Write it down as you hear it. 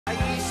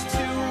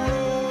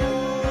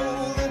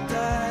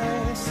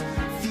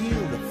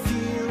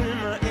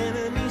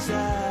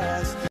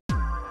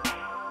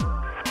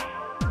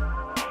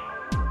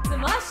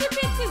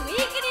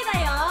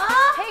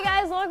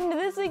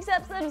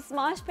episode of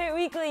Smosh Pit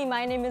Weekly.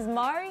 My name is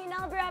Mari, and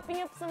I'll be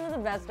wrapping up some of the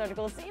best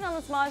articles seen on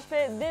the Smosh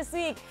Pit this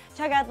week.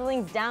 Check out the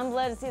links down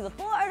below to see the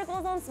full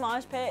articles on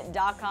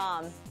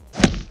smoshpit.com.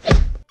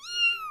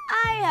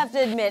 I have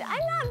to admit,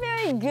 I'm not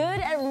very good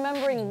at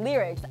remembering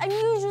lyrics. I'm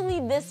usually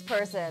this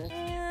person.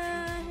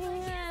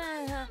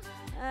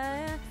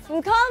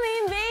 Call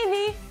me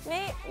baby.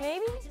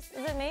 Maybe? Is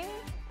it maybe?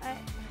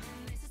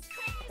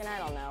 I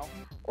don't know.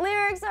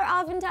 Lyrics are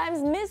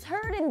oftentimes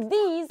misheard, and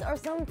these are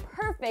some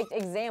perfect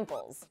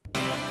examples.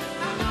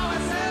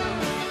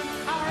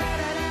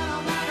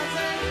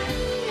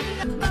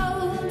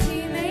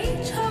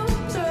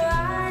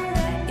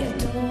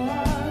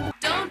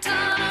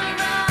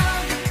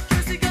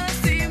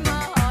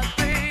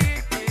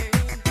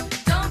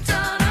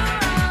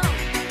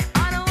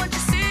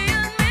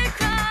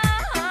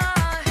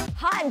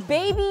 Hot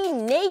baby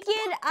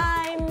naked?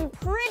 I'm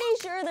pretty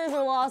sure there's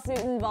a lawsuit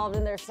involved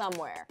in there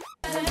somewhere.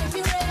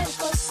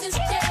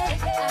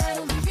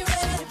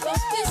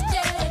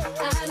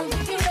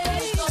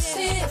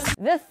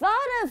 The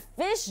thought of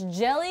fish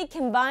jelly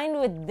combined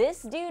with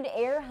this dude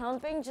air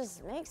humping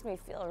just makes me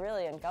feel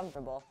really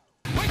uncomfortable.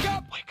 Wake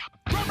up!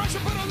 Grandma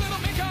should put a little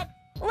makeup!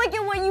 Look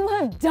at what you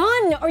have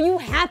done! Are you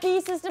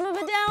happy, System of a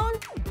Down?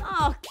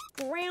 Oh,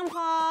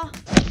 Grandpa.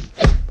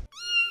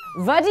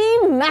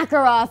 Vadim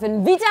Makarov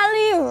and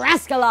Vitaly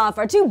Raskolov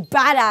are two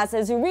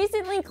badasses who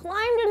recently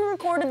climbed and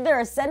recorded their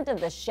ascent of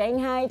the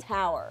Shanghai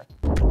Tower.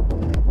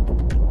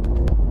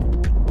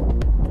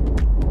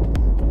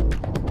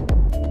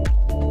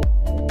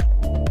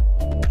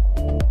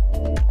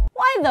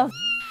 Why the f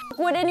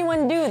would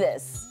anyone do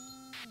this?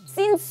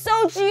 Since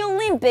Sochi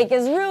Olympic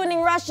is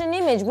ruining Russian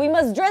image, we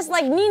must dress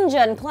like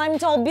ninja and climb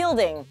tall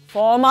building.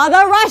 For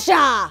Mother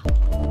Russia!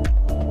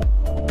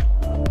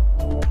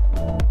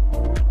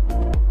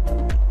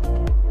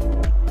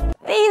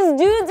 These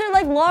dudes are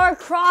like Lara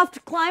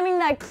Croft climbing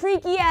that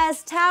creaky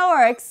ass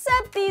tower,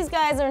 except these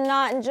guys are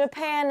not in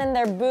Japan and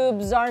their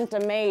boobs aren't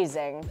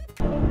amazing.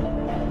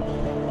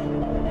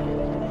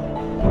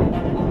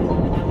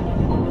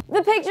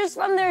 The pictures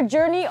from their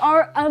journey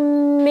are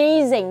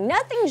amazing,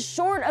 nothing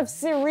short of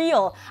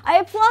surreal. I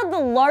applaud the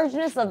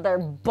largeness of their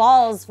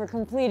balls for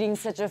completing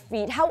such a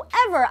feat.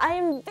 However, I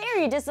am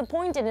very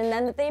disappointed in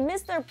them that they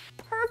missed their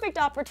perfect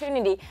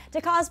opportunity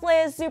to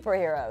cosplay as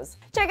superheroes.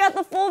 Check out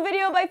the full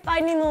video by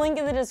finding the link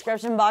in the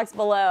description box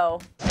below.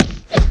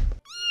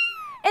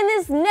 In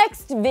this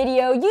next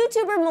video,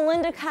 YouTuber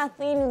Melinda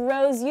Kathleen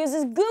Rose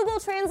uses Google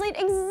Translate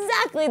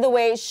exactly the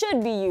way it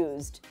should be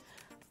used.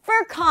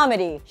 For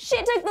comedy. She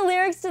took the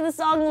lyrics to the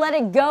song Let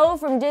It Go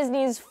from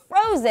Disney's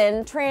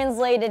Frozen,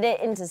 translated it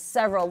into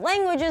several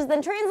languages,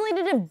 then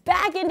translated it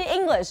back into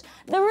English.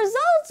 The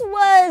result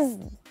was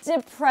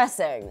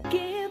depressing.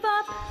 Give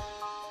up,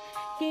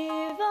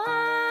 you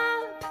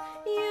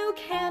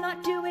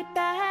cannot do it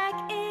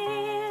back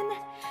in.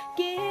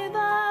 Give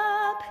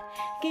up,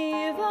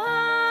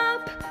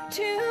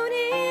 tune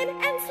in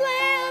and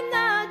slam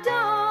the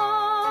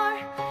door.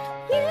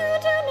 You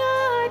do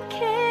not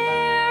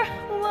care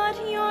what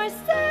you're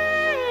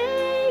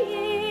saying.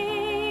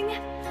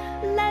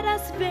 Let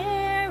us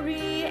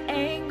very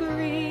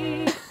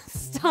angry.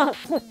 Stop,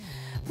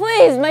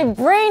 please, my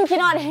brain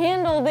cannot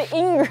handle the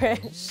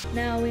English.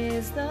 Now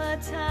is the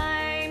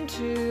time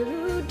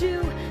to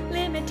do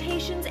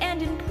limitations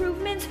and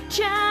improvements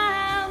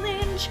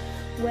challenge.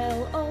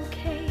 Well,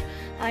 okay,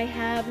 I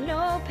have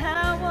no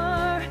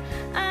power.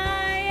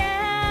 I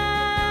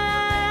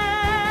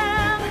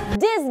am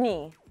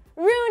Disney,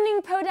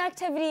 ruining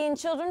productivity in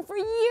children for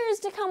years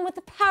to come with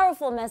the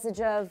powerful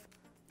message of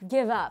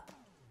give up.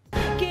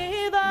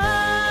 give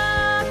up.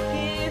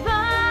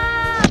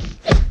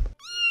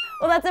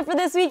 Well, that's it for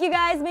this week, you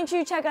guys. Make sure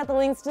you check out the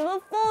links to the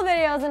full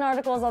videos and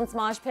articles on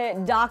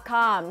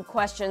smoshpit.com.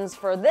 Questions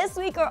for this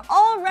week are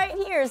all right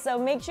here, so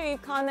make sure you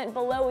comment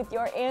below with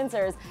your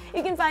answers.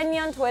 You can find me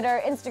on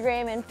Twitter,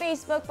 Instagram, and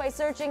Facebook by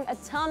searching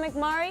Atomic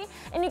Mari,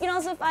 and you can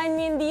also find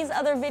me in these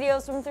other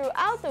videos from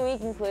throughout the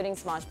week, including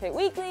Smosh Pit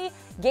Weekly,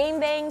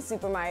 Game Bang,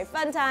 Super Mario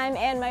Fun Time,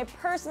 and my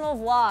personal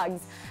vlogs.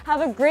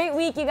 Have a great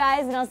week, you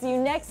guys, and I'll see you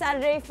next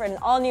Saturday for an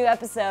all-new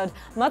episode.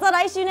 Mata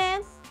raishu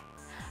ne!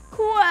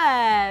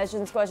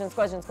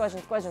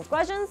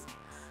 Questions.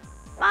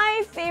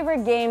 My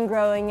favorite game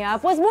growing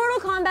up was Mortal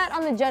Kombat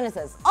on the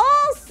Genesis.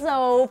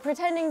 Also,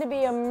 pretending to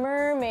be a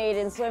mermaid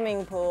in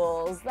swimming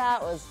pools.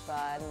 That was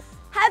fun.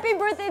 Happy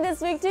birthday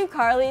this week to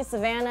Carly,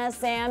 Savannah,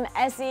 Sam,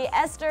 Essie,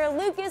 Esther,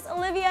 Lucas,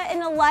 Olivia,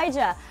 and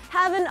Elijah.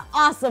 Have an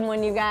awesome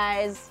one, you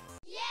guys.